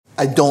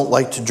I don't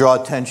like to draw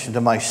attention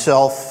to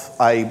myself.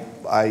 I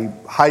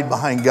hide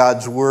behind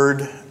God's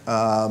word.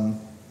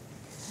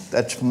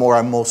 That's more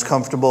I'm most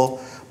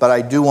comfortable. But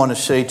I do want to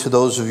say to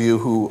those of you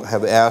who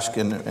have asked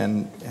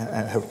and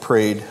have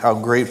prayed how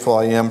grateful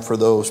I am for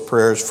those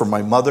prayers for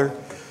my mother.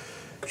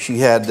 She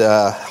had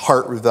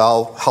heart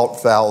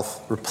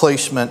valve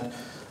replacement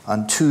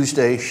on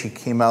Tuesday. She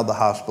came out of the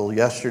hospital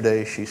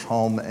yesterday. She's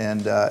home,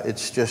 and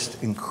it's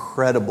just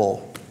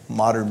incredible,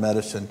 modern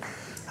medicine,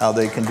 how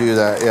they can do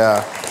that.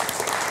 Yeah,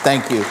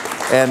 thank you.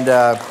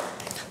 And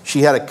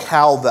she had a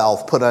cow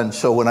valve put on,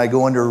 so when I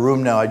go into her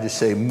room now, I just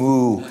say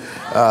moo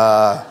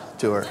to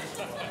her.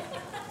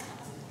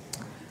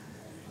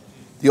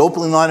 The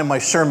opening line of my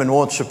sermon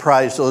won't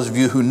surprise those of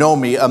you who know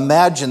me.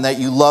 Imagine that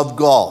you love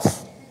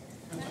golf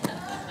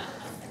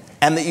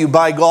and that you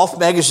buy golf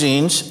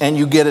magazines and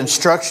you get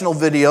instructional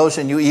videos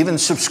and you even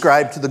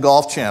subscribe to the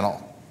Golf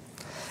Channel.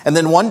 And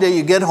then one day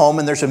you get home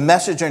and there's a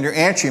message on your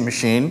answering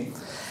machine,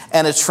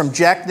 and it's from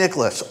Jack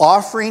Nicklaus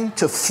offering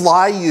to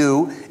fly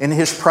you in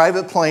his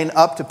private plane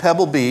up to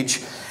Pebble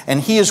Beach, and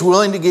he is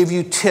willing to give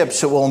you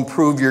tips that will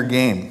improve your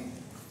game.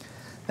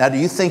 Now, do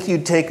you think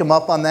you'd take him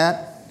up on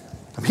that?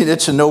 I mean,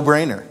 it's a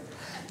no-brainer.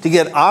 To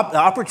get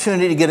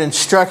opportunity to get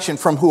instruction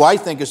from who I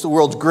think is the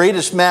world's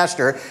greatest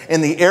master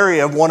in the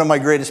area of one of my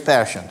greatest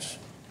passions.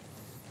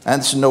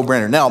 And it's a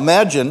no-brainer. Now,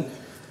 imagine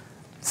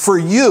for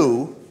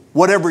you,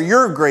 whatever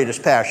your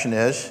greatest passion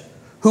is,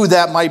 who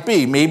that might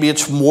be. Maybe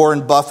it's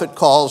Warren Buffett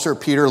calls or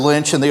Peter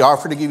Lynch, and they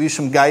offer to give you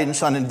some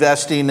guidance on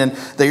investing, and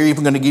they're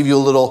even going to give you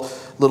a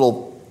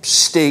little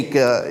stake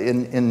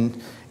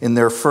in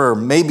their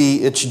firm.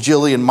 Maybe it's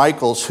Jillian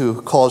Michaels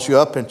who calls you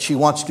up and she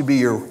wants to be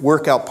your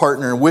workout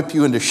partner and whip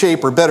you into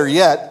shape. Or better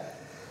yet,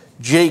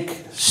 Jake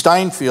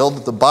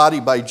Steinfeld, The Body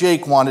by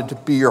Jake, wanted to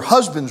be your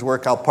husband's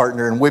workout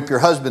partner and whip your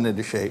husband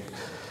into shape.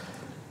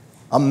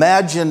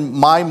 Imagine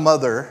my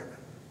mother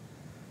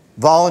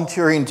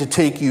volunteering to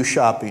take you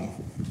shopping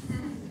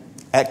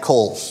at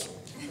Kohl's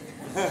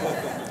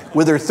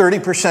with her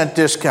 30%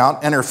 discount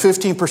and her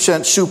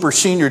 15% super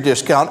senior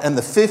discount and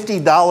the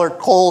 $50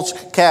 Kohl's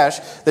cash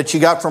that she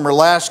got from her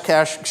last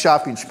cash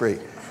shopping spree.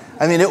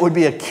 I mean, it would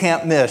be a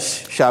can't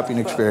miss shopping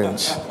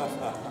experience.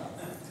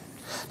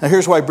 Now,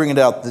 here's why I bring it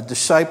out. The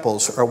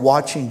disciples are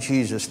watching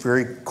Jesus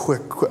very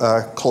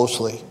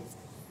closely.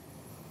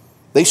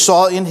 They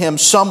saw in him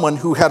someone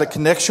who had a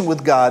connection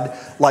with God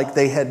like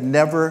they had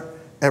never,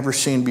 ever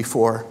seen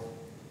before.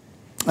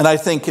 And I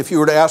think if you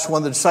were to ask one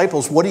of the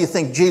disciples, what do you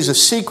think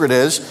Jesus' secret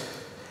is?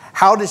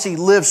 How does he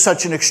live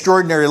such an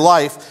extraordinary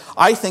life?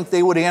 I think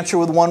they would answer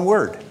with one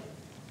word: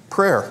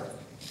 prayer.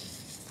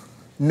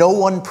 No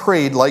one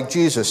prayed like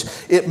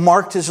Jesus. It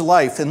marked his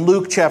life. In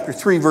Luke chapter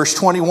 3, verse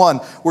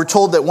 21, we're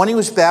told that when he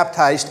was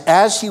baptized,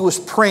 as he was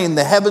praying,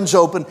 the heavens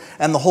opened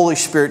and the Holy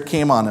Spirit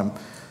came on him.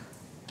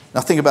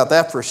 Now think about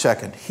that for a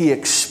second. He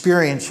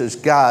experiences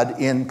God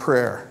in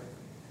prayer.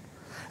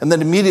 And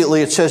then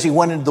immediately it says he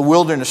went into the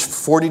wilderness for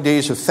 40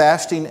 days of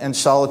fasting and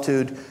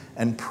solitude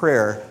and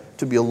prayer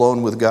to be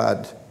alone with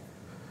God.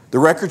 The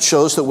record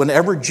shows that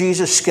whenever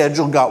Jesus'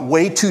 schedule got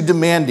way too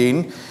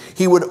demanding,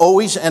 he would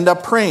always end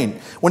up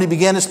praying. When he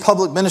began his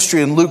public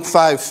ministry in Luke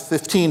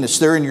 5:15, it's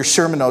there in your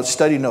sermon notes,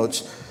 study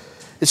notes.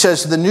 It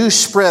says, the news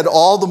spread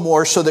all the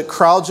more so that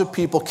crowds of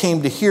people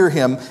came to hear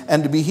him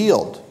and to be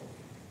healed.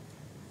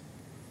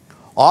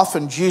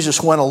 Often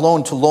Jesus went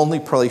alone to lonely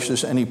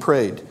places and he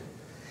prayed.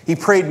 He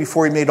prayed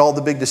before he made all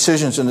the big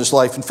decisions in his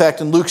life. In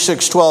fact, in Luke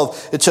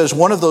 6:12, it says,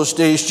 one of those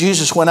days,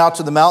 Jesus went out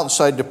to the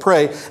mountainside to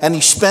pray, and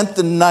he spent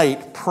the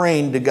night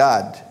praying to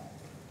God.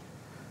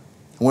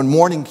 When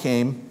morning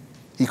came,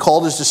 he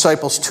called his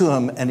disciples to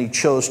him, and he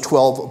chose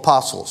 12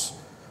 apostles.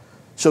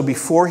 So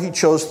before he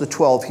chose the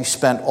 12, he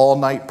spent all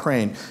night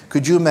praying.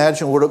 Could you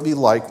imagine what it would be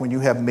like when you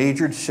have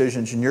major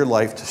decisions in your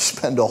life to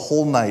spend a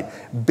whole night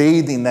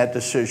bathing that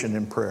decision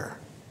in prayer?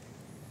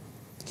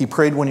 He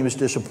prayed when he was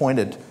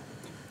disappointed.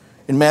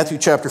 In Matthew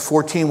chapter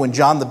 14, when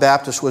John the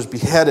Baptist was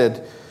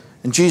beheaded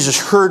and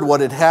Jesus heard what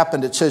had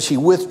happened, it says he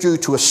withdrew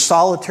to a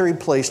solitary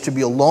place to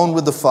be alone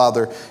with the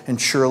Father and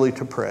surely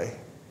to pray.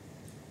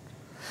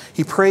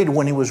 He prayed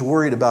when he was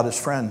worried about his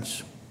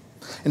friends.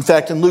 In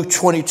fact, in Luke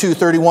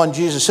 22:31,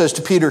 Jesus says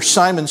to Peter,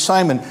 Simon,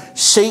 Simon,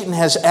 Satan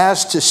has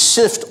asked to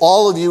sift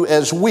all of you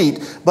as wheat,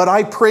 but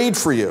I prayed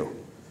for you.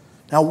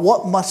 Now,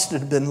 what must it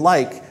have been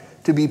like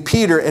to be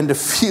Peter and to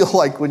feel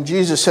like when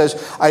Jesus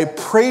says, I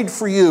prayed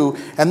for you,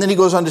 and then he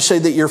goes on to say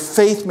that your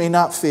faith may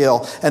not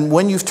fail, and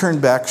when you've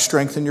turned back,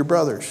 strengthen your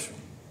brothers.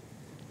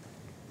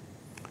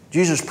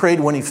 Jesus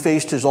prayed when he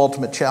faced his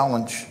ultimate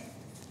challenge.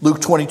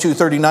 Luke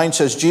 22:39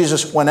 says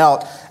Jesus went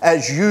out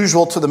as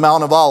usual to the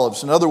Mount of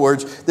Olives. In other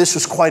words, this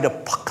was quite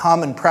a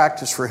common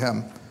practice for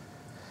him.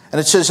 And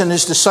it says, and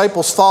his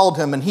disciples followed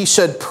him, and he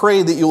said,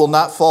 pray that you will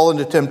not fall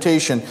into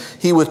temptation.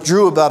 He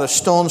withdrew about a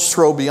stone's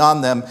throw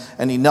beyond them,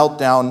 and he knelt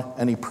down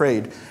and he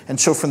prayed. And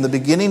so from the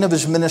beginning of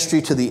his ministry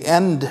to the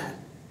end,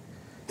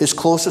 his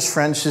closest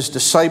friends, his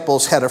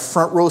disciples, had a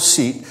front row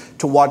seat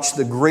to watch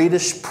the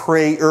greatest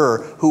prayer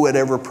who had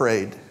ever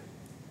prayed.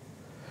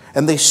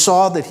 And they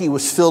saw that he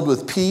was filled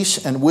with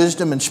peace and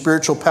wisdom and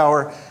spiritual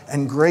power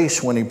and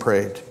grace when he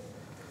prayed.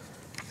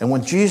 And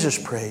when Jesus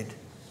prayed,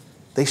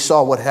 they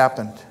saw what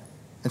happened.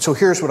 And so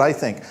here's what I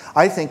think.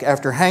 I think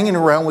after hanging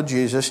around with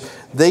Jesus,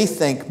 they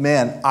think,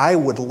 man, I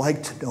would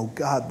like to know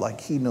God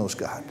like he knows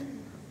God.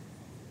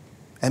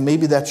 And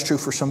maybe that's true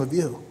for some of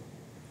you.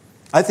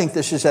 I think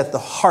this is at the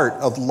heart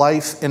of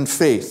life and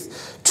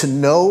faith, to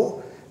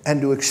know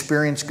and to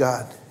experience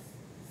God.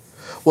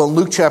 Well, in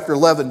Luke chapter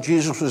 11,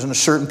 Jesus was in a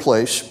certain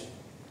place,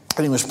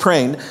 and he was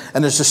praying,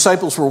 and his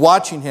disciples were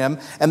watching him,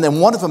 and then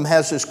one of them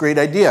has this great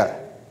idea.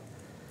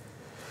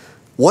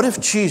 What if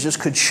Jesus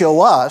could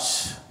show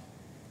us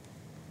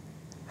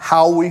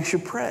how we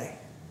should pray?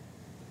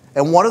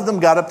 And one of them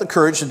got up the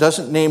courage, it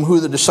doesn't name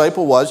who the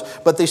disciple was,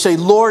 but they say,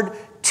 Lord,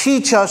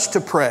 teach us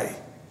to pray.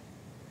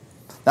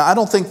 Now, I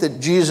don't think that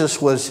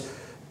Jesus was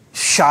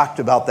shocked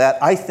about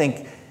that. I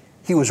think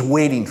he was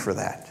waiting for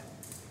that.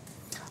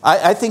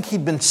 I think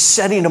he'd been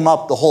setting them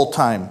up the whole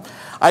time.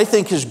 I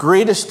think his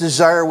greatest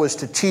desire was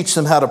to teach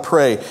them how to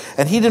pray.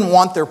 And he didn't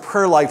want their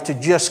prayer life to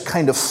just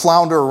kind of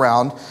flounder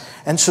around.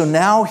 And so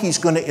now he's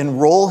going to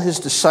enroll his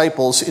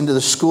disciples into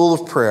the school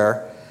of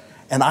prayer.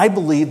 And I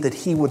believe that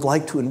he would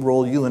like to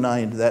enroll you and I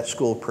into that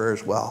school of prayer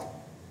as well.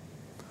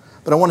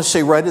 But I want to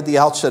say right at the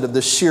outset of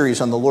this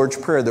series on the Lord's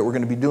Prayer that we're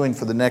going to be doing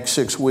for the next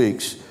 6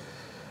 weeks,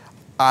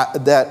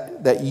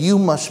 that you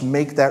must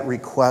make that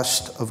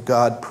request of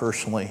God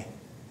personally.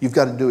 You've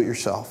got to do it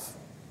yourself.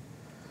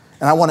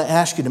 And I want to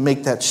ask you to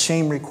make that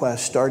same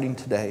request starting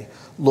today.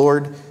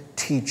 Lord,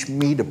 teach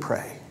me to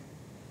pray.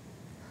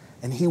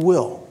 And he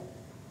will.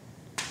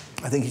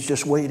 I think he's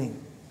just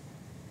waiting.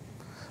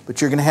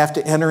 But you're going to have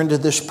to enter into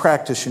this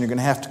practice, and you're going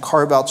to have to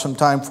carve out some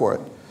time for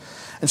it.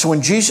 And so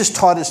when Jesus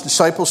taught his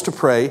disciples to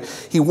pray,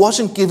 he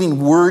wasn't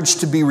giving words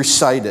to be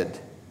recited.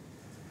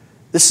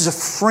 This is a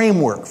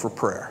framework for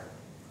prayer.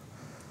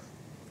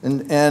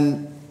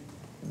 And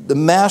the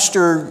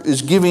master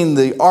is giving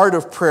the art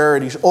of prayer,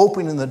 and he's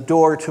opening the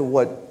door to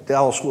what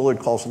Dallas Willard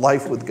calls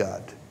life with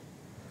God.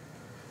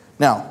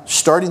 Now,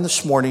 starting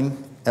this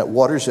morning at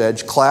Water's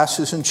Edge, class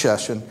is in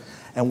session,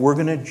 and we're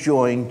going to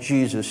join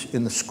Jesus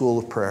in the school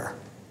of prayer.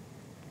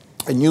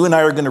 And you and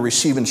I are going to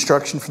receive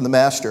instruction from the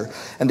master.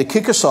 And to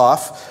kick us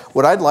off,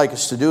 what I'd like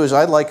us to do is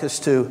I'd like us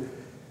to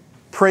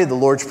pray the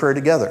Lord's Prayer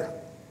together.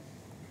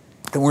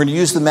 And we're going to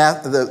use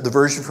the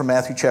version from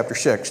Matthew chapter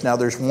 6. Now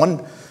there's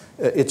one,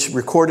 it's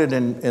recorded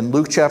in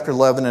Luke chapter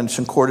 11, and it's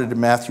recorded in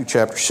Matthew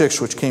chapter 6,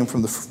 which came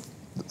from the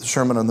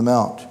Sermon on the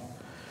Mount.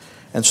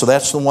 And so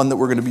that's the one that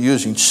we're going to be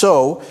using.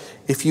 So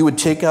if you would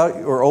take out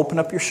or open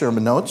up your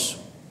sermon notes,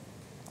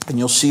 and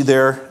you'll see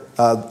there,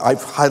 I've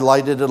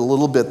highlighted it a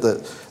little bit,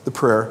 the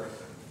prayer.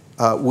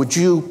 Would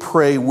you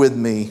pray with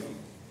me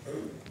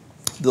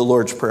the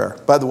Lord's Prayer?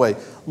 By the way,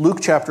 Luke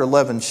chapter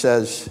 11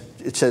 says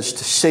to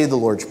say the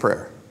Lord's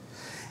Prayer.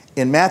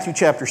 In Matthew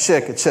chapter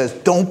 6, it says,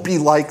 don't be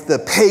like the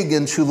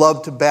pagans who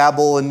love to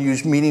babble and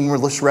use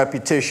meaningless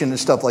repetition and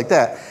stuff like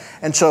that.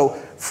 And so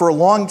for a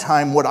long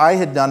time, what I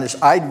had done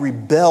is I'd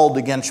rebelled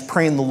against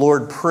praying the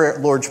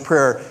Lord's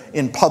Prayer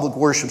in public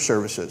worship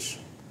services.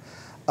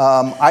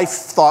 I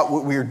thought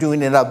we were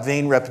doing it up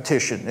vain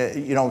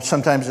repetition. You know,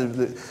 sometimes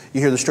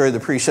you hear the story, the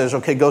priest says,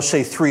 okay, go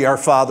say 3 Our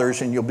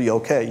Fathers and you'll be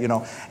okay, you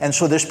know. And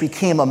so this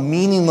became a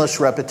meaningless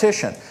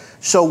repetition.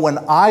 So when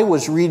I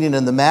was reading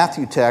in the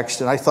Matthew text,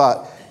 and I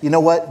thought, you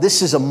know what,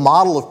 this is a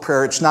model of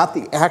prayer. It's not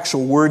the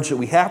actual words that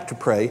we have to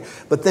pray.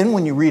 But then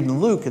when you read in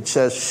Luke, it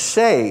says,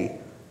 say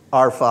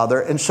Our Father.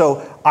 And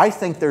so I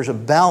think there's a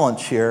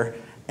balance here,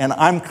 and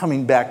I'm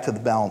coming back to the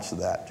balance of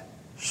that.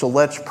 So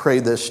let's pray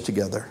this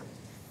together.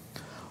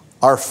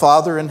 Our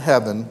Father in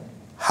heaven,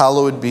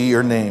 hallowed be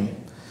your name.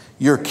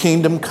 Your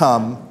kingdom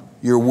come,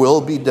 your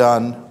will be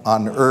done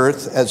on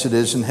earth as it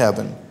is in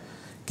heaven.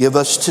 Give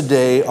us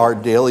today our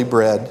daily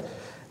bread,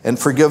 and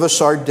forgive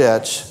us our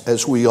debts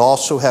as we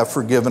also have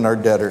forgiven our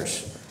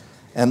debtors.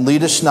 And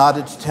lead us not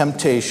into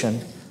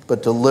temptation,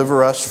 but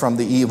deliver us from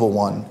the evil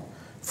one.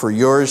 For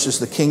yours is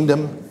the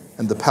kingdom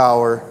and the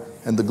power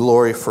and the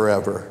glory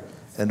forever.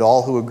 And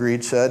all who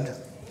agreed said,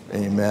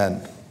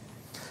 amen.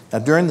 Now,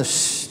 during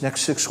the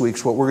next 6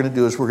 weeks, what we're going to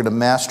do is we're going to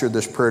master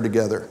this prayer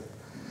together.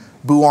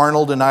 Boo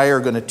Arnold and I are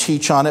going to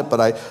teach on it, but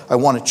I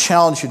want to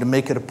challenge you to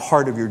make it a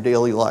part of your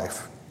daily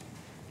life.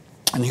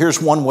 And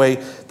here's one way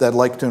that I'd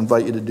like to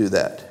invite you to do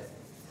that.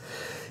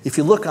 If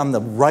you look on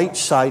the right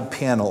side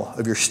panel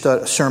of your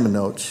sermon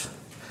notes,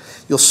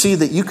 you'll see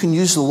that you can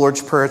use the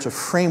Lord's Prayer as a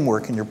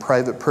framework in your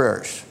private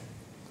prayers.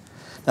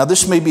 Now,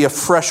 this may be a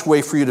fresh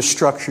way for you to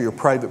structure your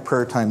private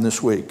prayer time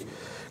this week.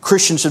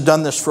 Christians have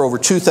done this for over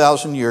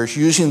 2,000 years,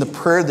 using the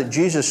prayer that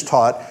Jesus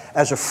taught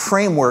as a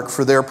framework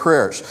for their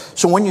prayers.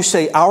 So when you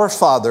say, Our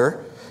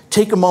Father,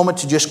 take a moment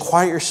to just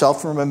quiet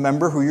yourself and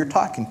remember who you're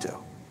talking to.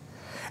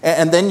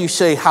 And then you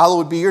say,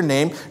 hallowed be your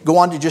name. Go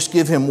on to just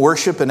give him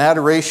worship and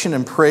adoration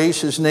and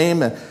praise his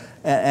name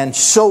and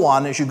so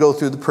on as you go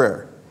through the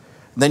prayer.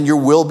 Then your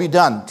will be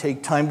done.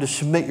 Take time to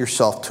submit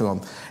yourself to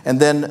him. And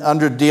then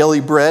under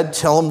daily bread,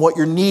 tell him what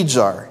your needs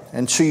are.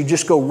 And so you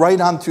just go right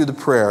on through the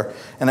prayer.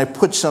 And I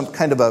put some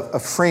kind of a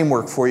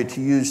framework for you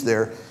to use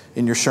there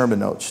in your sermon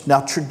notes.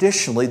 Now,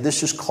 traditionally,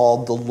 this is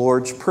called the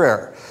Lord's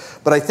Prayer.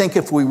 But I think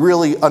if we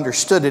really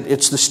understood it,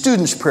 it's the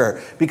student's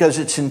prayer, because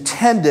it's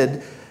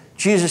intended.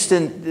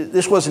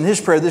 This wasn't his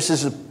prayer, this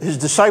is his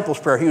disciples'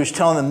 prayer. He was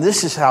telling them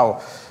this is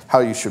how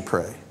you should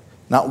pray.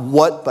 Not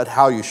what, but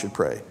how you should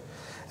pray.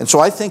 And so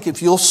I think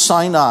if you'll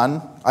sign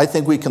on, I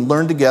think we can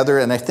learn together.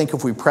 And I think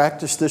if we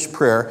practice this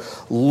prayer,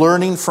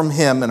 learning from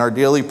him in our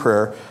daily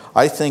prayer,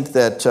 I think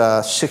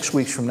that 6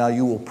 weeks from now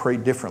you will pray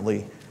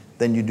differently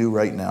than you do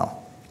right now.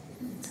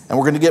 And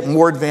we're going to get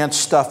more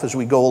advanced stuff as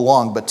we go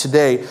along. But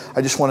today,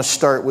 I just want to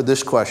start with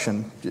this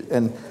question.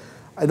 And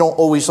I don't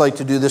always like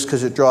to do this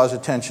because it draws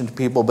attention to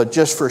people, but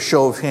just for a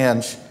show of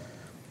hands,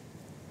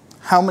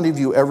 how many of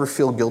you ever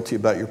feel guilty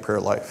about your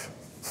prayer life?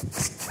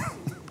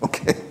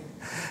 Okay.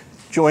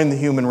 Join the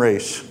human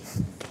race.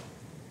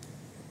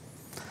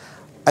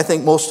 I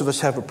think most of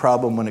us have a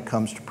problem when it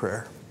comes to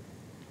prayer.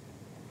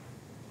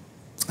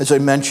 As I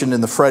mentioned in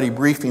the Friday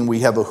briefing,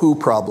 we have a who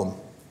problem.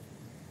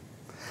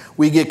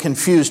 We get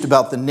confused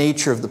about the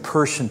nature of the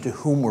person to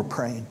whom we're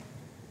praying.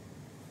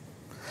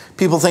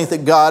 People think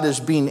that God is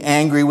being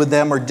angry with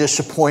them or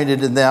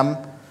disappointed in them.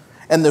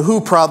 And the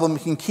who problem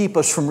can keep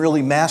us from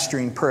really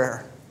mastering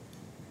prayer.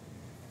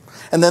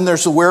 And then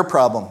there's the where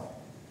problem.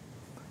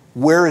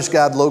 Where is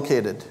God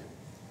located?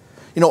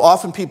 You know,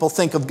 often people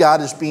think of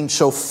God as being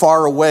so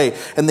far away,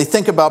 and they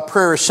think about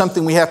prayer as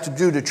something we have to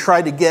do to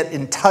try to get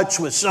in touch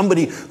with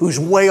somebody who's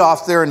way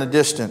off there in the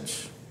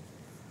distance.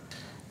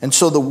 And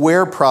so the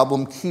where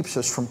problem keeps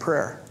us from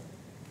prayer.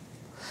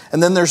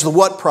 And then there's the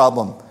what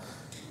problem.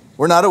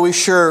 We're not always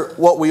sure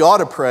what we ought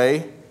to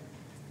pray,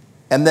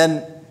 and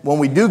then when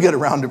we do get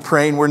around to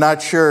praying, we're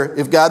not sure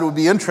if God would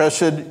be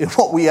interested in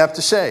what we have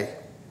to say.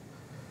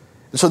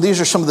 And so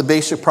these are some of the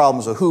basic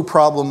problems: a who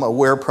problem, a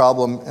where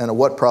problem, and a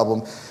what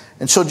problem.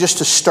 And so just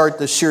to start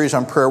this series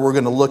on prayer, we're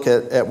going to look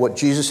at what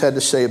Jesus had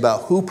to say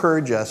about who prayer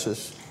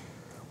addresses,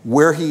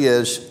 where he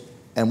is,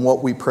 and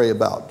what we pray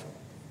about.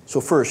 So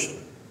first,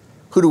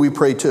 who do we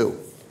pray to?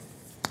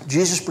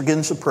 Jesus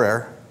begins the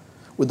prayer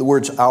with the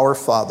words, "Our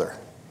Father."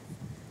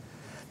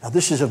 Now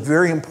this is a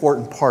very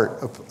important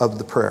part of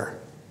the prayer.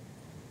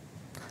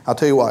 I'll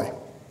tell you why.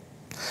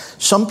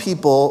 Some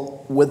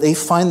people, they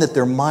find that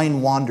their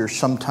mind wanders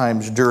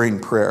sometimes during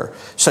prayer.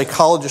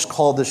 Psychologists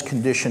call this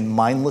condition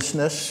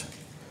mindlessness.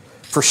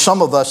 For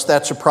some of us,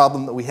 that's a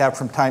problem that we have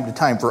from time to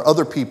time. For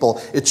other people,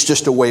 it's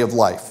just a way of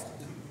life.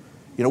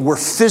 You know, we're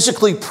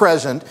physically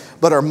present,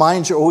 but our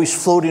minds are always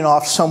floating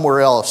off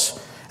somewhere else,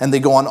 and they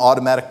go on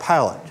automatic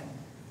pilot.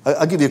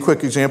 I'll give you a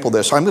quick example of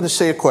this. I'm going to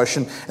say a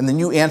question, and then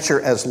you answer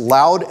as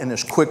loud and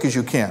as quick as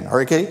you can.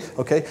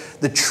 Okay?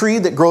 The tree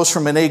that grows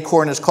from an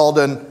acorn is called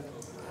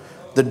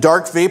the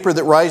dark vapor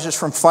that rises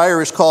from fire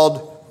is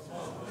called,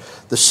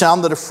 the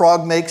sound that a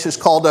frog makes is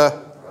called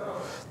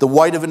the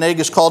white of an egg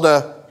is called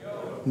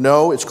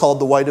no, it's called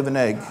the white of an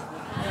egg.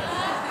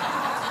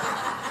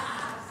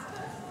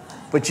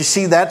 But you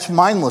see, that's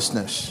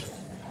mindlessness.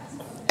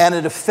 And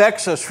it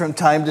affects us from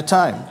time to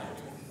time.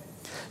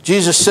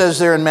 Jesus says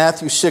there in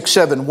Matthew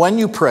 6:7, when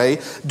you pray,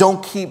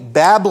 don't keep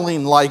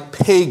babbling like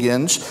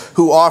pagans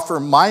who offer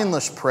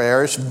mindless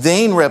prayers,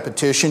 vain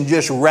repetition,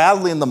 just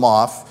rattling them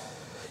off.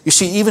 You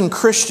see, even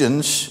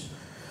Christians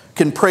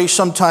can pray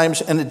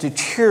sometimes, and it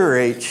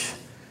deteriorates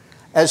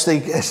as they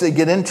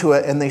get into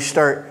it, and they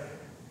start.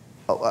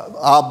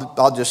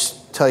 I'll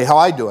just tell you how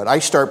I do it. I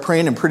start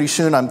praying, and pretty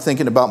soon I'm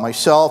thinking about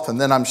myself, and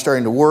then I'm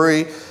starting to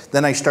worry.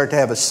 Then I start to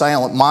have a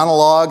silent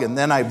monologue, and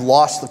then I've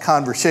lost the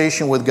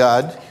conversation with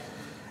God.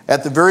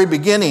 At the very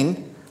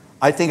beginning,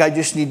 I think I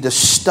just need to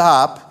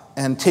stop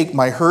and take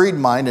my hurried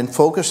mind and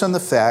focus on the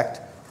fact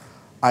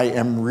I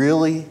am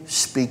really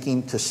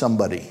speaking to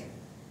somebody.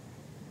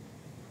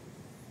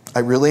 I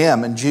really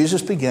am. And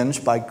Jesus begins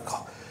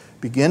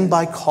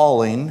by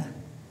calling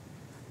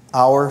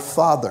our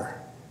Father.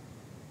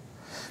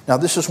 Now,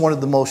 this is one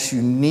of the most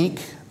unique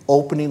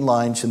opening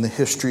lines in the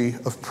history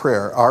of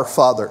prayer, our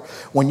Father.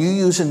 When you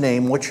use a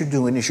name, what you're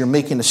doing is you're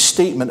making a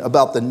statement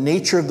about the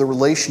nature of the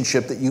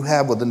relationship that you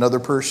have with another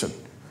person.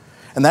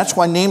 And that's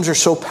why names are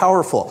so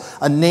powerful.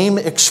 A name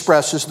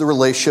expresses the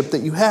relationship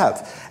that you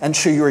have. And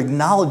so you're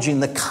acknowledging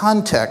the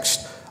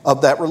context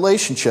of that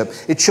relationship.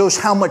 It shows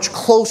how much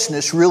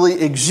closeness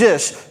really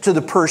exists to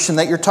the person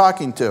that you're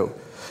talking to.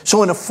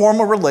 So in a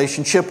formal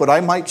relationship, what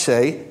I might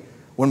say,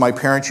 when my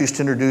parents used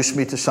to introduce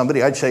me to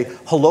somebody, I'd say,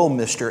 "Hello,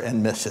 Mr.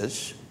 and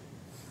Mrs."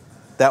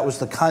 That was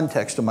the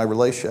context of my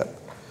relationship.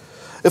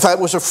 If I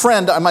was a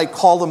friend, I might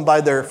call them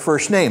by their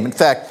first name. In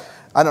fact,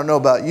 I don't know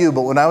about you,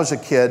 but when I was a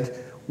kid,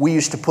 we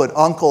used to put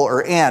uncle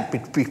or aunt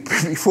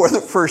before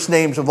the first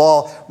names of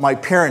all my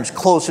parents'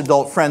 close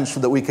adult friends so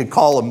that we could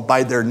call them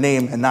by their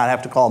name and not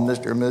have to call them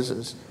Mr. or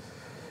Mrs.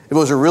 If it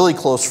was a really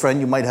close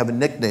friend, you might have a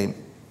nickname.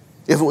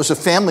 If it was a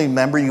family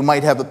member, you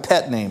might have a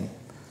pet name.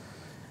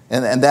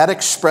 And that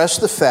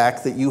expressed the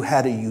fact that you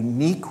had a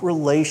unique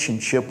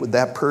relationship with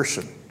that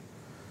person.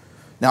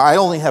 Now, I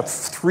only have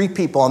 3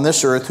 people on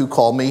this earth who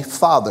call me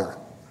Father.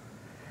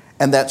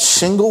 And that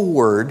single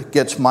word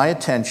gets my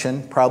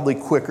attention probably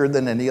quicker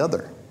than any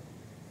other.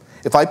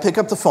 If I pick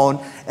up the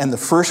phone and the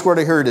first word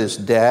I heard is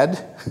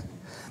Dad,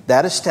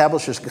 that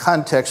establishes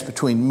context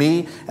between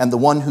me and the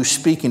one who's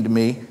speaking to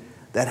me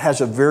that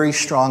has a very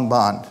strong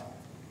bond.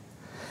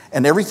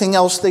 And everything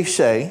else they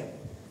say,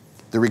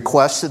 the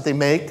requests that they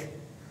make,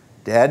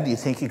 Dad, do you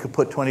think you could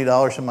put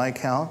 $20 in my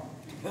account?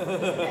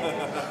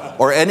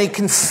 Or any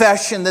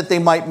confession that they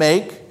might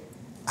make,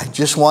 I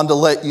just wanted to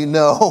let you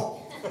know.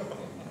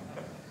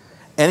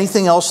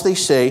 Anything else they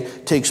say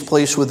takes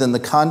place within the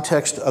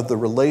context of the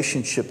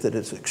relationship that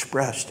is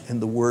expressed in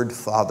the word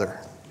Father.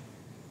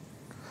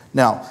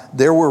 Now,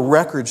 there were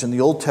records in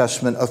the Old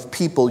Testament of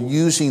people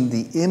using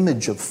the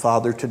image of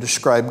Father to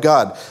describe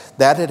God.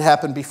 That had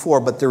happened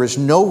before, but there is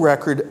no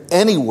record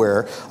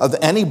anywhere of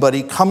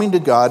anybody coming to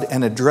God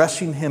and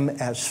addressing him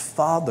as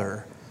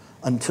Father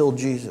until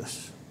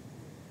Jesus.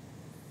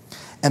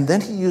 And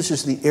then he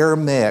uses the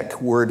Aramaic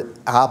word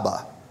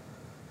Abba.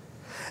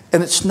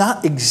 And it's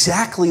not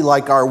exactly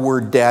like our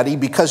word daddy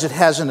because it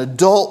has an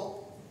adult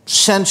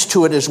sense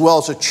to it as well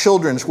as a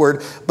children's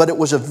word, but it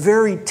was a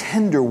very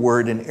tender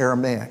word in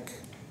Aramaic.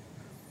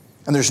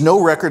 And there's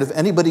no record of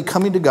anybody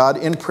coming to God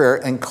in prayer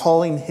and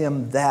calling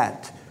him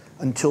that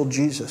until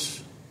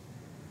Jesus.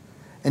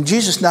 And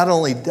Jesus not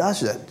only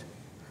does it,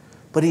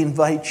 but he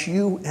invites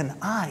you and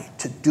I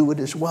to do it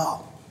as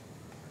well.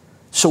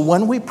 So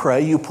when we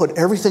pray, you put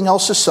everything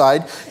else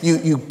aside.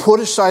 You put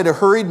aside a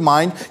hurried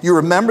mind. You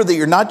remember that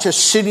you're not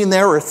just sitting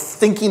there or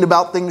thinking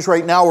about things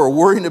right now or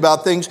worrying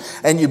about things.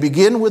 And you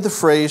begin with the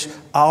phrase,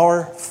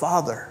 Our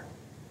Father.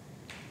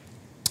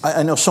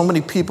 I know so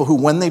many people who,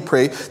 when they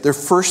pray, their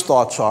first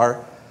thoughts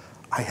are,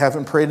 I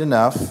haven't prayed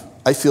enough.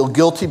 I feel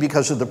guilty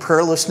because of the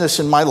prayerlessness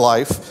in my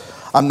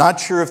life. I'm not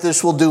sure if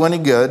this will do any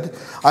good.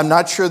 I'm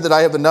not sure that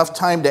I have enough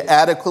time to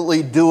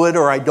adequately do it,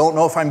 or I don't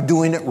know if I'm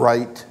doing it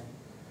right.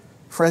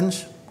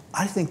 Friends,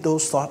 I think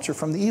those thoughts are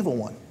from the evil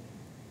one.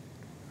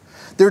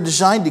 They're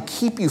designed to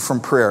keep you from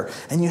prayer,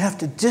 and you have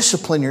to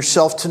discipline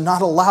yourself to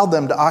not allow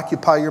them to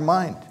occupy your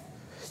mind.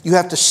 You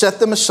have to set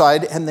them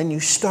aside, and then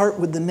you start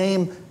with the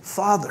name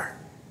Father.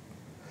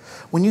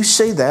 When you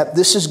say that,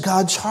 this is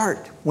God's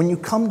heart. When you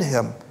come to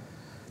him,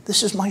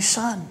 this is my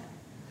son.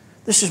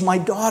 This is my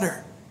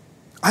daughter.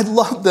 I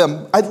love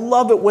them. I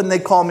love it when they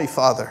call me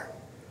Father.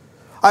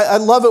 I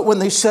love it when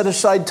they set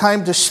aside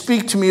time to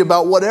speak to me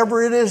about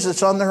whatever it is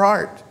that's on their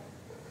heart.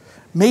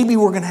 Maybe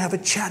we're going to have a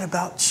chat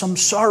about some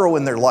sorrow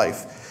in their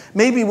life.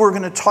 Maybe we're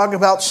going to talk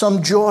about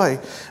some joy.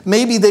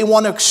 Maybe they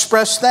want to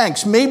express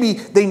thanks. Maybe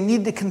they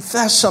need to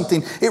confess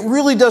something. It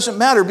really doesn't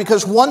matter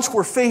because once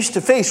we're face to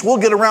face, we'll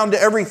get around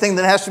to everything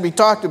that has to be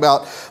talked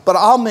about. But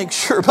I'll make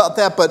sure about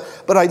that.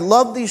 But I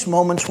love these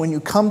moments when you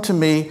come to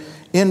me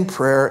in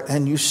prayer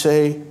and you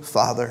say,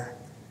 Father.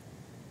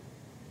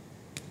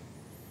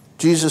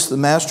 Jesus, the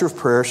master of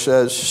prayer,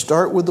 says,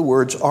 start with the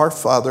words, Our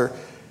Father,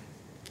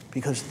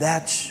 because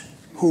that's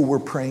who we're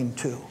praying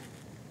to.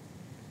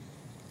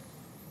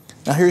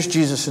 Now here's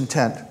Jesus'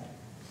 intent.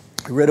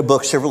 I read a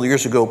book several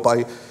years ago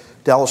by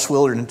Dallas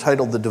Willard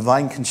entitled The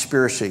Divine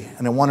Conspiracy,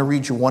 and I want to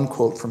read you one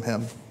quote from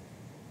him.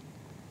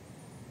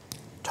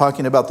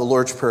 Talking about the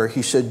Lord's Prayer,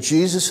 he said,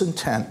 Jesus'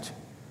 intent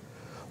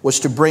was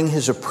to bring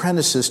his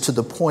apprentices to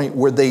the point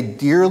where they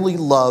dearly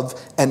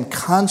love and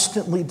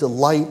constantly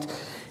delight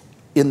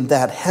in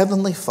that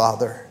heavenly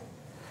Father,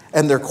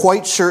 and they're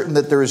quite certain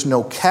that there is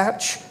no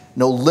catch,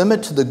 no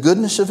limit to the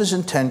goodness of his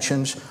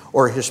intentions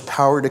or his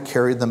power to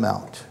carry them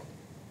out.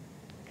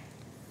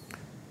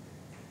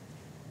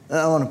 And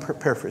I want to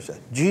paraphrase that.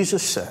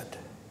 Jesus said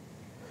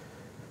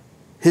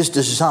his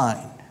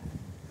design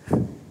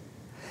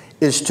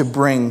is to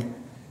bring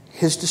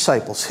his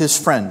disciples, his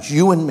friends,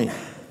 you and me,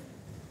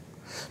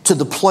 to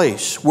the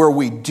place where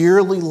we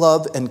dearly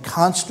love and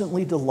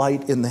constantly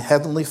delight in the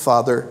heavenly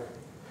Father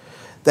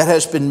that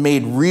has been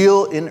made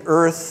real in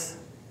earth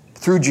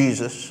through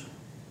Jesus,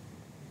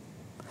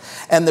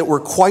 and that we're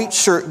quite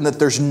certain that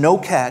there's no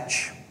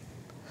catch,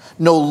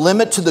 no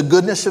limit to the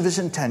goodness of his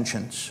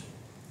intentions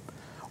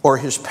or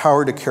his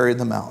power to carry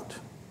them out.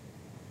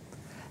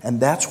 And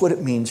that's what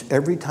it means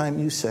every time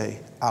you say,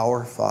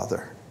 Our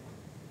Father.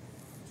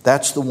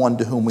 That's the one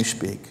to whom we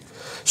speak.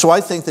 So I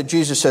think that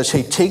Jesus says,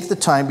 hey, take the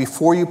time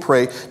before you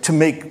pray to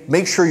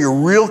make sure you're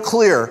real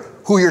clear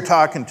who you're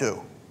talking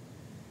to.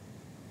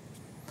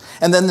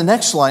 And then the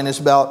next line is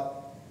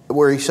about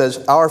where he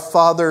says, Our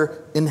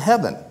Father in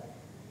heaven.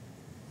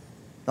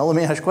 Now let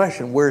me ask a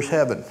question. Where's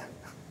heaven?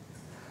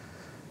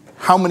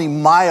 How many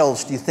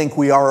miles do you think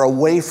we are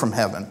away from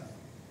heaven?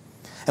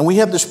 And we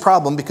have this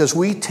problem because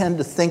we tend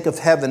to think of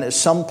heaven as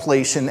some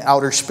place in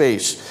outer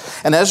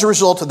space. And as a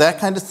result of that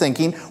kind of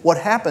thinking, what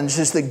happens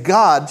is that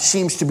God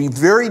seems to be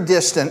very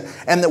distant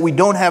and that we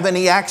don't have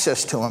any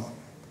access to him.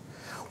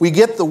 We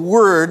get the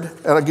word,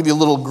 and I'll give you a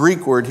little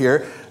Greek word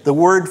here, the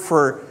word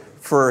for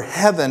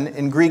heaven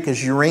in Greek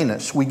is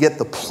Uranus. We get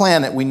the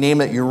planet, we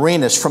name it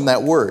Uranus from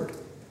that word.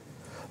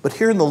 But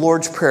here in the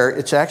Lord's Prayer,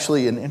 it's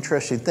actually an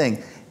interesting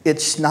thing.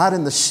 it's not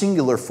in the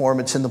singular form,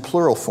 it's in the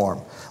plural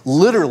form.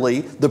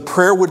 Literally, the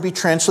prayer would be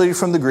translated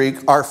from the Greek,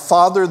 Our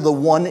Father, the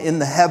one in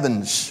the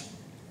heavens.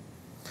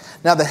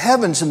 Now, the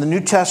heavens in the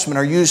New Testament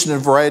are used in a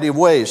variety of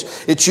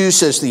ways. It's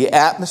used as the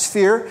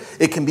atmosphere.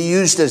 It can be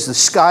used as the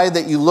sky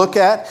that you look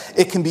at.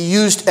 It can be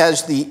used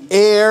as the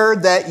air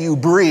that you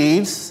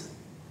breathe,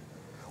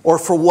 or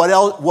for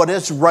what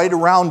is right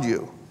around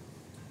you.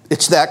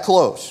 It's that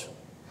close.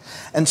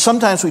 And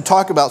sometimes we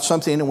talk about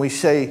something and we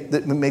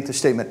make the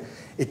statement,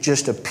 it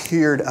just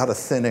appeared out of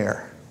thin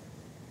air.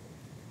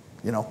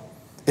 You know,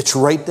 it's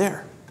right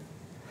there.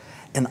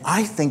 And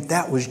I think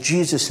that was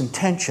Jesus'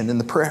 intention in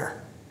the prayer.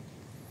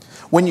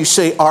 When you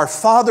say, Our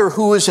Father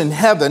who is in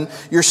heaven,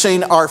 you're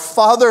saying, Our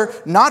Father,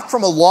 not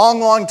from a long,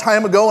 long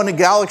time ago in a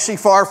galaxy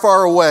far,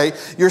 far away.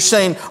 You're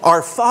saying,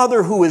 Our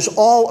Father who is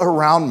all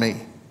around me.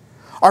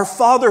 Our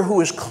Father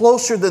who is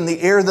closer than the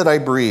air that I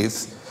breathe.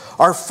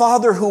 Our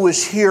Father who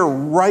is here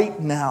right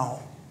now.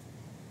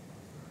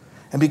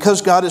 And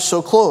because God is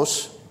so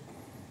close,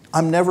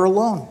 I'm never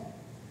alone.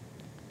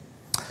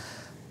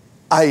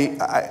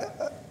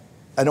 I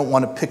don't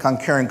want to pick on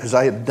Karen because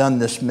I have done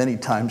this many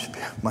times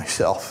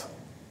myself.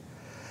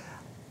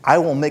 I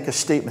will make a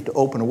statement to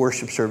open a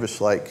worship service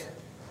like,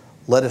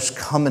 let us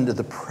come into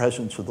the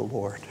presence of the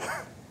Lord.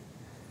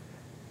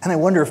 And I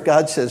wonder if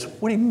God says,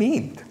 what do you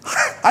mean?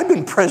 I've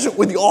been present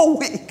with you all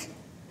week.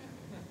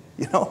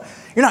 You know,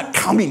 you're not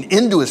coming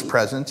into his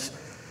presence.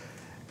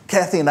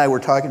 Kathy and I were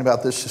talking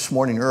about this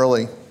morning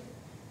early.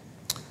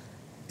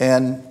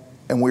 And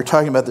we were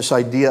talking about this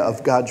idea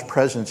of God's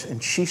presence.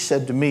 And she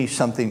said to me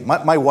something.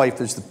 My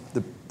wife is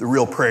the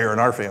real prayer in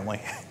our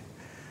family.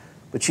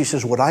 But she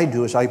says, what I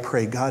do is I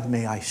pray, God,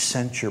 may I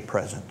sense your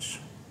presence.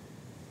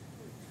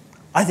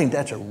 I think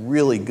that's a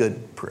really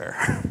good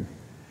prayer.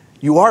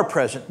 You are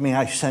present, may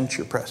I sense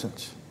your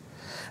presence.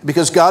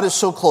 Because God is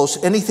so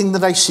close, anything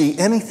that I see,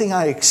 anything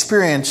I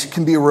experience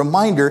can be a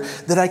reminder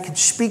that I can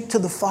speak to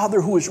the Father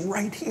who is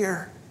right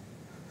here.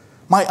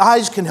 My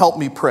eyes can help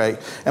me pray.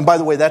 And by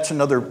the way, that's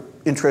another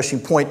interesting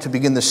point to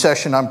begin the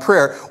session on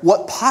prayer.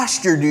 What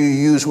posture do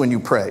you use when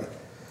you pray?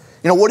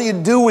 You know, what do you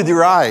do with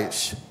your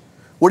eyes?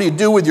 What do you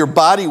do with your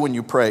body when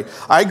you pray?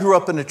 I grew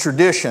up in a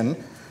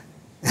tradition,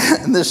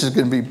 and this is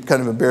going to be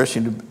kind of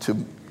embarrassing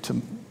to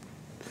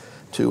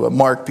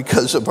Mark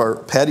because of our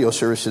patio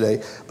service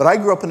today, but I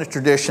grew up in a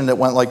tradition that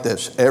went like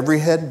this: every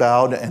head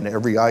bowed and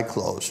every eye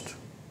closed.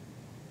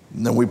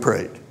 And then we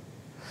prayed.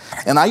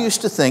 And I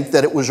used to think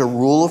that it was a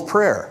rule of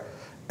prayer: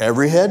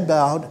 every head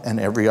bowed and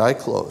every eye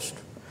closed.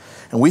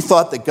 And we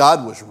thought that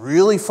God was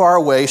really far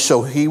away,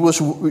 so he was,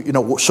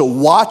 so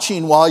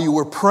watching while you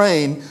were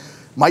praying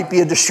might be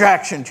a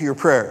distraction to your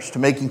prayers, to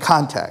making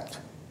contact.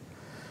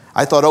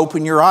 I thought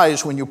open your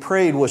eyes when you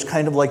prayed was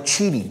kind of like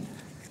cheating.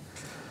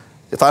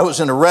 If I was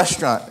in a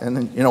restaurant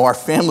and, our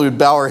family would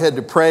bow our head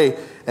to pray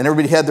and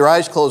everybody had their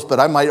eyes closed, but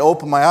I might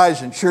open my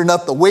eyes and sure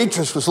enough, the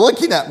waitress was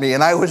looking at me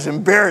and I was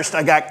embarrassed.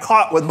 I got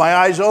caught with my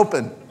eyes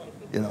open,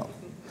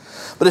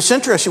 But it's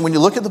interesting when you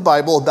look at the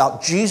Bible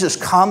about Jesus'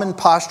 common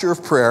posture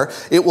of prayer,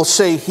 it will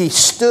say he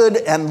stood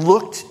and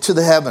looked to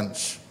the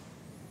heavens.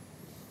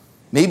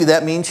 Maybe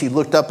that means he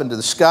looked up into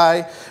the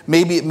sky.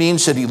 Maybe it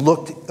means that he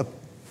looked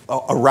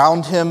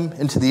around him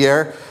into the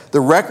air. The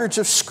records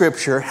of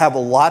Scripture have a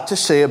lot to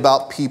say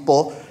about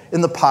people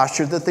in the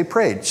posture that they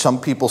prayed. Some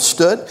people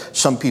stood,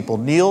 some people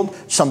kneeled,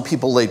 some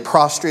people laid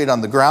prostrate on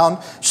the ground,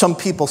 some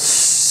people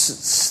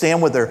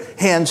stand with their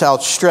hands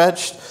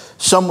outstretched,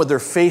 some with their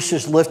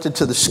faces lifted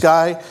to the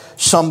sky,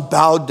 some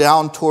bowed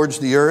down towards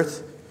the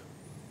earth.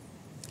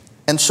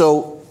 And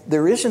so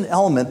there is an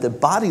element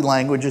that body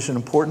language is an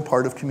important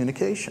part of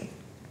communication.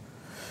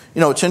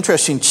 It's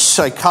interesting,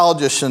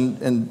 psychologists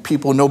and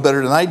people who know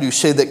better than I do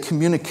say that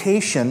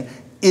communication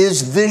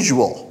is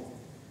visual.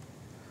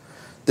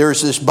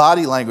 There's this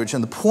body language,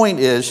 and the point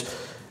is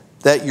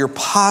that your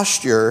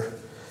posture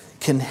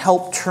can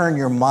help turn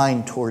your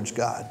mind towards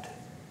God.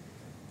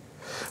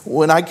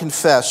 When I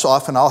confess,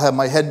 often I'll have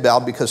my head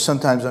bowed because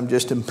sometimes I'm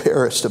just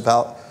embarrassed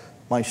about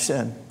my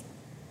sin.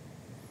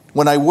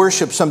 When I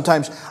worship,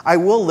 sometimes I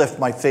will lift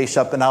my face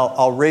up and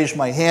I'll raise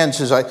my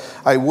hands as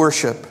I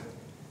worship.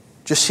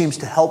 Just seems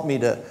to help me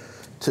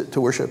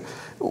to worship.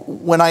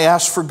 When I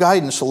ask for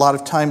guidance, a lot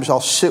of times I'll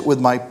sit with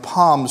my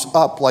palms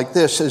up like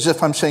this, as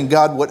if I'm saying,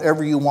 God,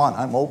 whatever you want,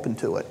 I'm open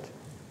to it.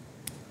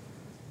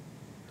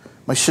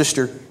 My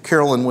sister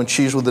Carolyn, when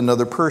she's with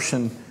another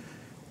person,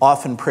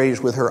 often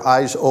prays with her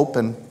eyes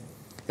open.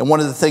 And one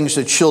of the things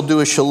that she'll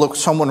do is she'll look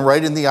someone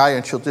right in the eye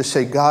and she'll just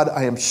say, God,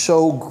 I am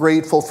so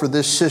grateful for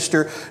this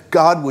sister.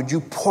 God, would you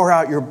pour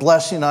out your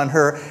blessing on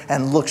her?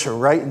 And looks her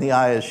right in the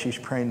eye as she's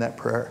praying that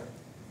prayer.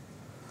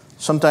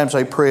 Sometimes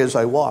I pray as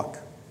I walk.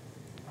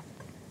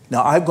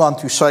 Now, I've gone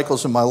through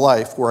cycles in my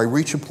life where I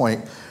reach a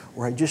point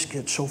where I just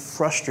get so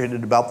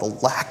frustrated about the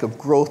lack of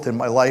growth in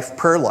my life,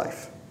 prayer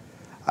life.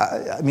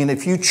 I mean,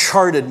 if you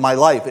charted my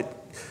life,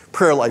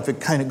 prayer life,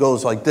 it kind of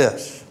goes like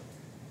this.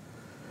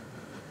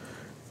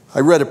 I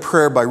read a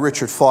prayer by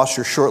Richard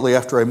Foster shortly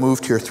after I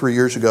moved here 3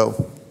 years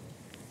ago.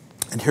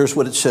 And here's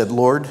what it said: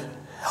 Lord,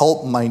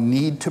 help my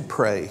need to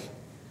pray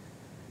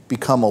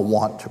become a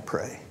want to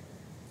pray.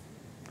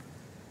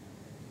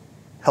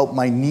 Help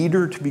my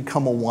needer to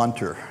become a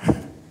wanter.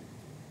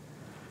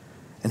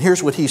 And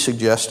here's what he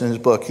suggests in his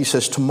book. He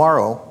says,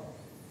 tomorrow,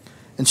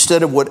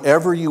 instead of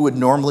whatever you would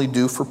normally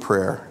do for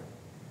prayer,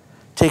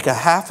 take a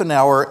half an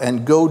hour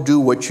and go do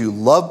what you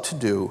love to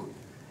do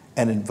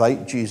and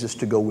invite Jesus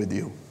to go with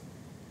you.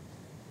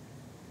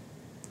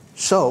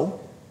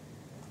 So,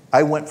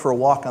 I went for a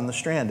walk on the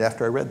Strand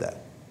after I read that.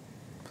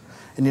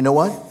 And you know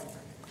what?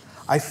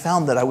 I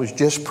found that I was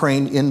just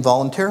praying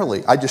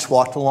involuntarily. I just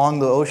walked along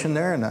the ocean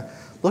there and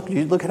look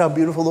at how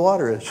beautiful the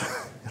water is.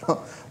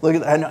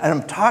 And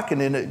I'm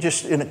talking in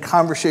a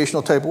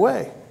conversational type of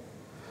way.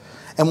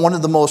 And one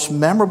of the most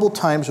memorable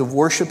times of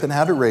worship and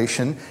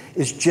adoration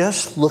is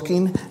just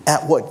looking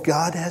at what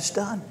God has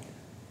done.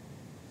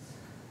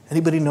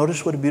 Anybody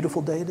notice what a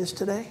beautiful day it is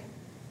today?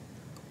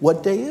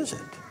 What day is it?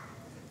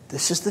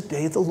 This is the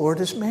day the Lord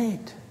has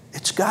made.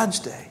 It's God's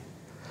day.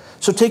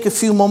 So take a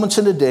few moments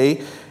in a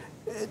day,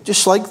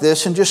 just like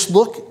this, and just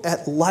look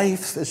at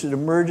life as it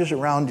emerges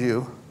around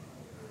you.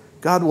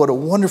 God, what a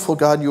wonderful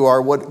God you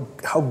are.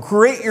 How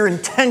great your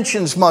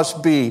intentions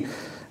must be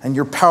and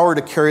your power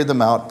to carry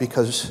them out,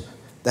 because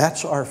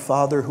that's our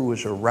Father who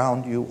is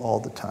around you all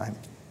the time.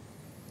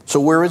 So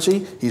where is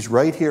he? He's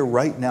right here,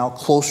 right now,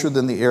 closer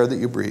than the air that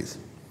you breathe.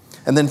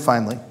 And then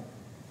finally,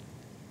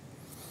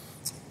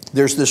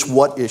 there's this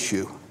what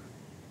issue.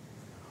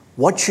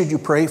 What should you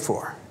pray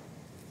for?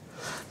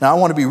 Now, I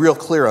want to be real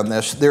clear on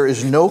this. There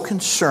is no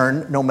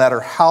concern, no matter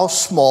how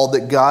small,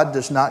 that God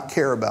does not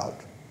care about.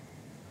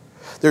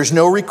 There's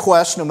no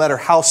request, no matter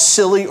how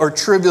silly or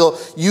trivial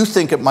you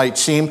think it might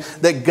seem,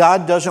 that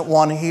God doesn't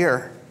want to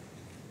hear.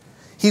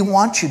 He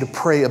wants you to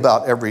pray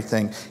about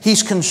everything.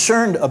 He's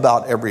concerned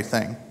about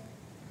everything.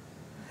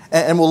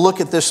 And we'll look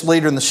at this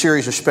later in the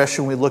series,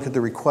 especially when we look at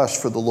the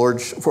request for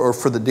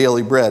the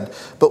daily bread.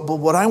 But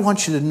what I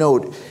want you to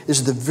note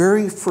is the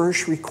very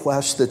first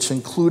request that's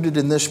included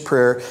in this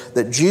prayer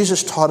that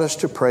Jesus taught us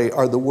to pray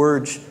are the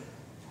words,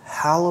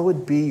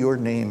 "Hallowed be your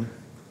name."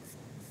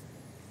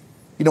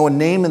 You know, a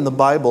name in the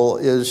Bible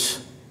is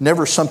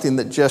never something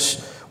that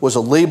just was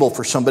a label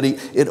for somebody.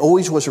 It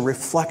always was a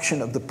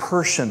reflection of the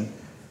person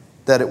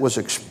that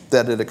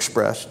it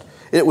expressed.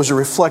 It was a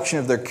reflection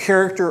of their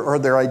character or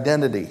their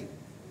identity.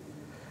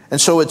 And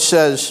so it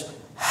says,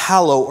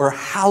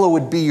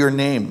 hallowed be your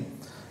name.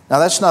 Now,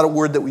 that's not a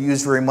word that we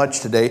use very much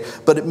today,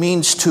 but it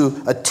means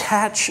to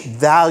attach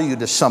value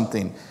to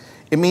something.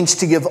 It means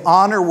to give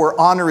honor where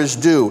honor is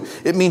due.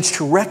 It means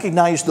to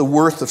recognize the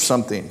worth of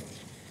something.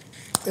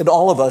 And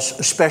all of us,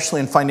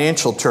 especially in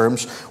financial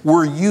terms,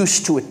 we're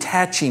used to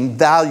attaching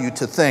value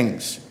to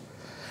things.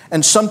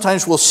 And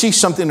sometimes we'll see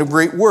something of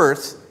great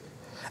worth,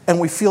 and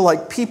we feel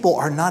like people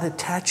are not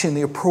attaching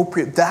the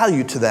appropriate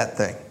value to that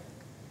thing.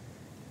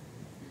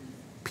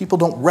 People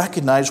don't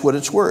recognize what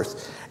it's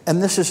worth.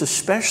 And this is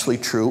especially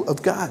true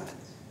of God.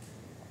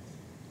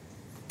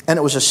 And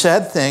it was a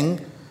sad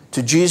thing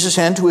to Jesus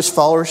and to his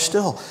followers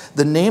still.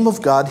 The name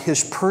of God,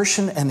 his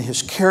person and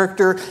his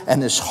character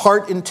and his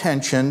heart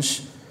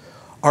intentions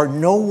are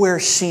nowhere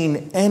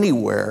seen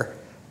anywhere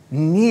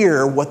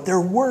near what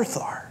their worth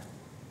are.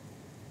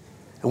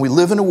 And we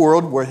live in a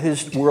world where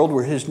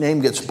his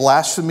name gets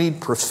blasphemed,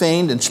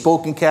 profaned, and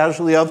spoken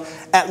casually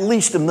of at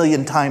least 1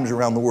 million times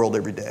around the world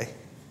every day.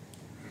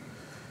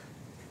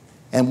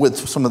 And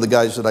with some of the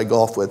guys that I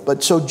golf with.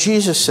 But so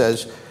Jesus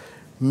says,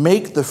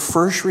 make the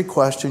first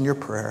request in your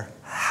prayer,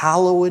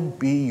 hallowed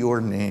be your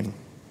name.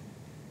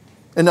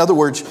 In other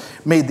words,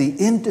 may the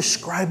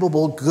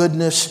indescribable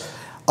goodness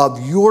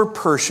of your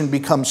person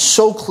become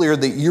so clear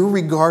that you're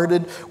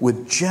regarded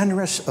with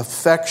generous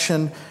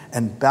affection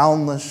and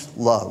boundless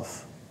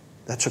love.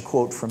 That's a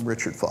quote from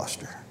Richard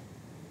Foster.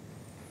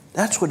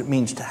 That's what it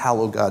means to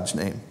hallow God's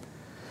name.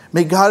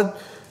 May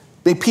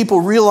people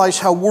realize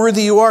how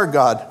worthy you are,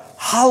 God.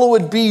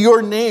 Hallowed be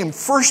your name,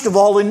 first of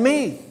all in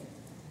me.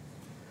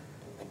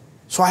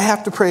 So I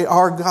have to pray,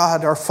 our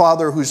God, our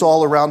Father who's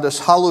all around us,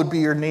 hallowed be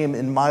your name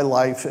in my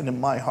life and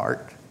in my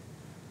heart.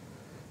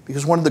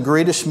 Because one of the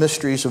greatest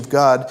mysteries of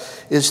God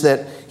is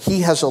that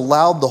he has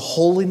allowed the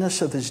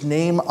holiness of his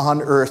name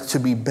on earth to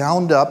be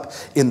bound up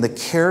in the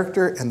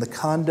character and the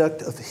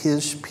conduct of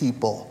his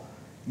people,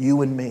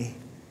 you and me.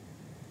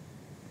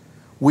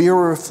 We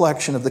are a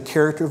reflection of the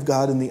character of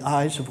God in the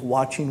eyes of a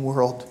watching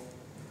world.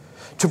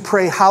 To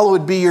pray,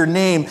 hallowed be your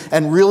name,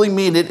 and really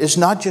mean it is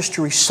not just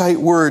to recite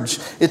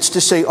words. It's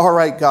to say, all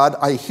right, God,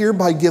 I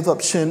hereby give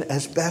up sin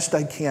as best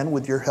I can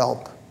with your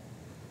help.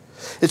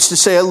 It's to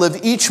say I live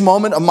each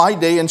moment of my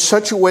day in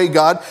such a way,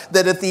 God,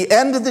 that at the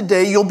end of the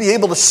day, you'll be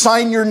able to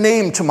sign your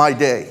name to my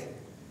day.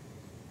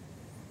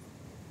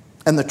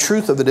 And the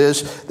truth of it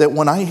is that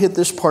when I hit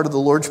this part of the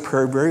Lord's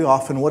Prayer, very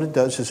often what it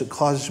does is it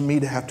causes me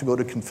to have to go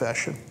to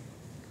confession.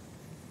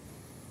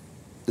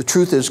 The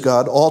truth is,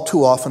 God, all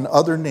too often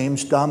other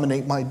names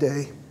dominate my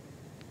day.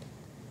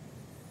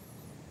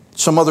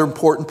 Some other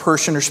important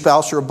person or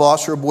spouse or a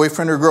boss or a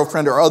boyfriend or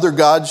girlfriend or other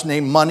gods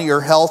named money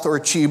or health or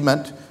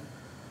achievement.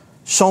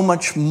 So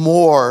much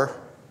more.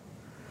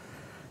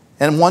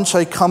 And once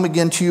I come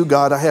again to you,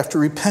 God, I have to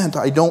repent.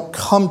 I don't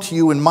come to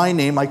you in my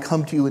name. I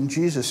come to you in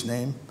Jesus'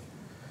 name.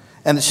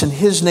 And it's in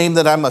his name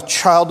that I'm a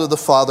child of the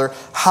Father.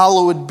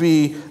 Hallowed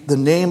be the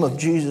name of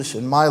Jesus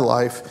in my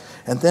life.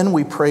 And then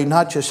we pray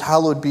not just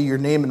hallowed be your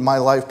name in my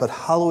life, but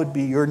hallowed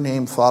be your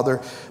name,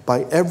 Father,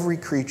 by every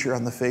creature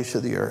on the face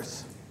of the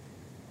earth.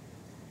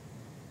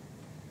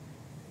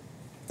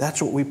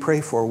 That's what we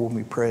pray for when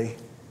we pray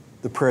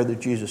the prayer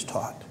that Jesus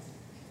taught.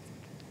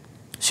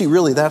 See,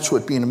 really, that's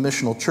what being a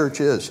missional church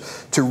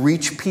is, to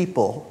reach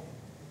people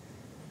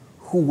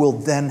who will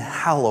then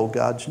hallow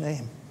God's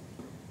name.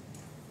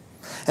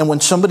 And when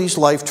somebody's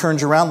life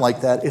turns around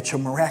like that, it's a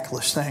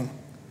miraculous thing.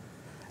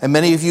 And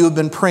many of you have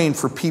been praying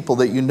for people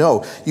that you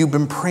know. You've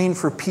been praying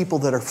for people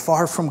that are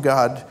far from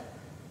God.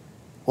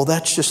 Well,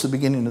 that's just the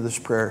beginning of this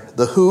prayer.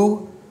 The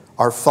who,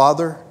 our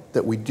Father,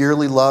 that we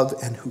dearly love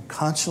and who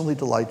constantly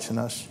delights in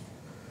us.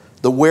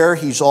 The where,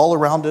 he's all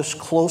around us,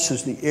 close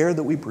as the air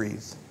that we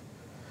breathe.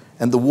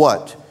 And the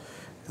what,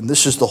 and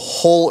this is the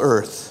whole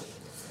earth,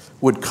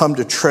 would come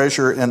to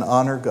treasure and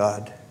honor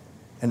God.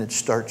 And it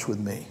starts with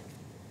me.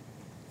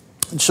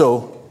 And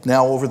so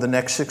now over the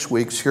next 6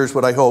 weeks, here's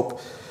what I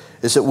hope,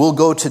 is that we'll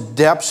go to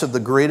depths of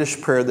the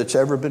greatest prayer that's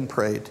ever been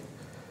prayed.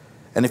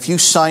 And if you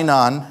sign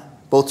on,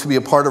 both to be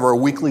a part of our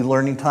weekly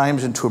learning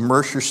times and to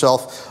immerse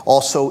yourself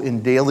also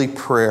in daily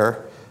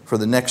prayer for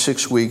the next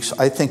 6 weeks,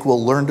 I think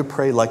we'll learn to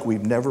pray like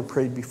we've never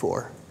prayed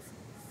before.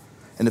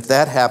 And if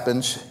that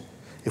happens,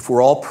 if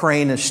we're all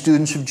praying as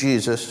students of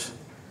Jesus,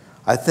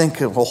 I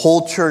think if a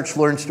whole church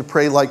learns to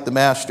pray like the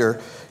Master,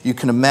 you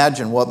can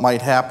imagine what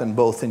might happen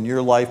both in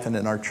your life and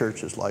in our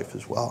church's life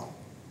as well.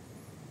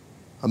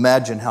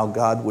 Imagine how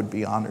God would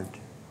be honored.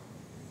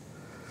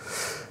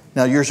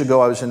 Now, years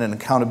ago, I was in an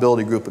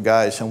accountability group of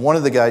guys, and one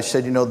of the guys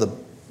said,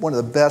 one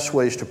of the best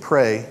ways to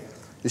pray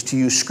is to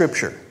use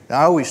Scripture.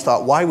 Now, I always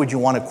thought, why would you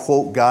want to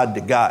quote God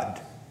to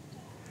God?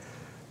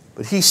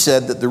 But he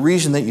said that the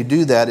reason that you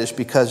do that is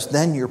because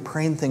then you're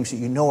praying things that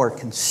you know are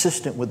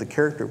consistent with the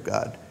character of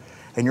God.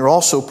 And you're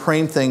also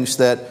praying things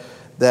that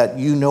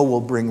you know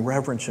will bring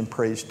reverence and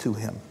praise to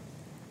him.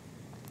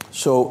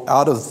 So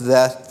out of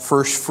that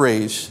first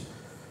phrase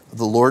of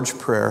the Lord's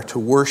Prayer, to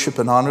worship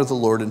and honor the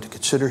Lord and to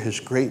consider his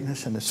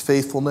greatness and his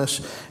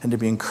faithfulness and to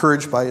be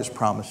encouraged by his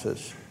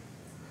promises,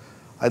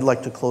 I'd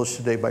like to close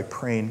today by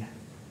praying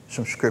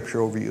some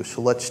scripture over you.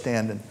 So let's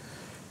stand and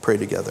pray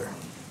together.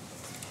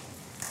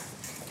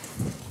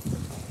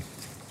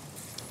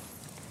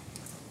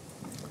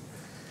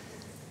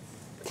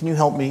 Can you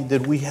help me?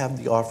 Did we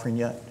have the offering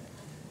yet?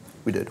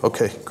 We did.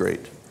 Okay, great.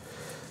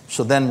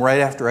 So then right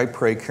after I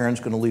pray, Karen's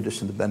going to lead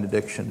us into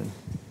benediction.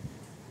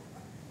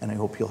 And I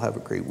hope you'll have a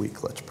great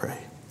week. Let's pray.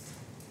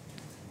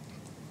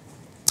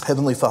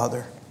 Heavenly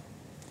Father,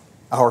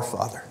 our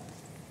Father,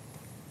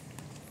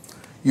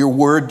 your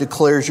word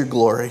declares your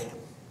glory.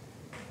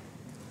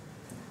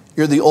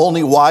 You're the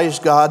only wise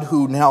God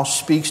who now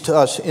speaks to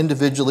us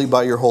individually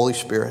by your Holy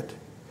Spirit.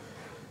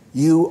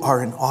 You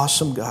are an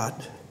awesome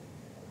God.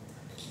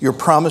 Your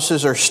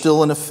promises are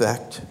still in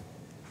effect.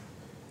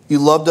 You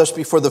loved us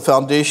before the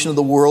foundation of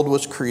the world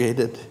was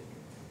created.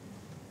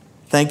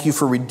 Thank you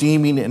for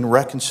redeeming and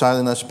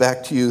reconciling us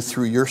back to you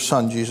through your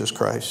Son, Jesus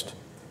Christ.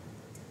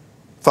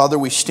 Father,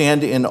 we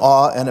stand in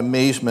awe and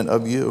amazement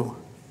of you.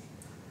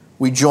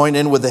 We join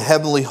in with the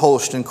heavenly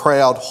host and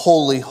cry out,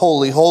 holy,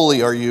 holy,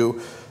 holy are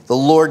you, the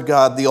Lord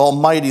God, the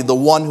Almighty, the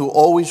one who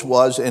always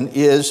was and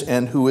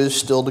who is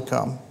still to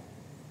come.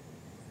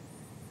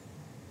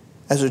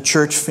 As a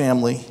church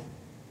family,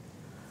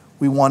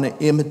 we want to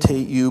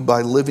imitate you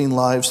by living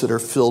lives that are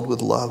filled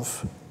with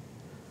love.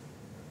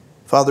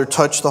 Father,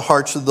 touch the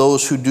hearts of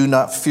those who do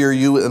not fear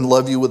you and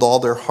love you with all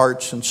their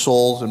hearts and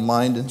souls and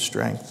mind and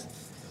strength.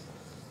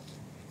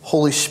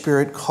 Holy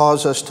Spirit,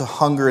 cause us to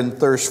hunger and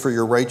thirst for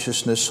your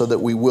righteousness so that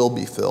we will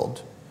be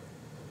filled.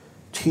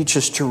 Teach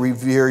us to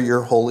revere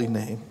your holy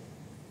name.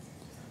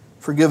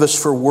 Forgive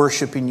us for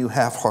worshiping you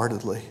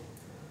half-heartedly.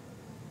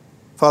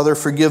 Father,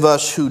 forgive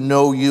us who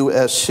know you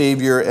as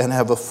Savior and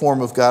have a form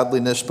of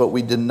godliness, but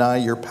we deny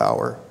your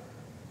power.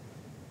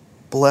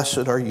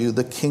 Blessed are you,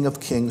 the King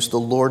of kings, the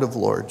Lord of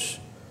lords.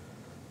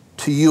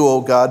 To you, O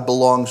God,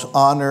 belongs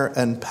honor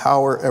and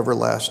power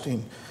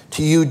everlasting.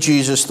 To you,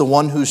 Jesus, the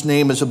one whose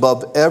name is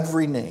above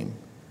every name,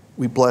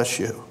 we bless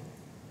you.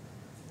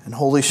 And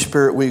Holy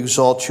Spirit, we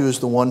exalt you as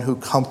the one who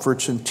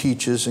comforts and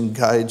teaches and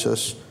guides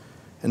us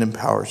and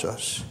empowers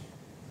us.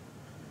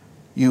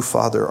 You,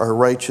 Father, are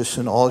righteous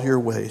in all your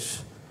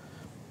ways.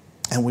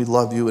 And we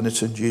love you, and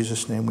it's in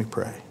Jesus' name we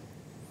pray.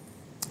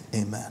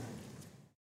 Amen.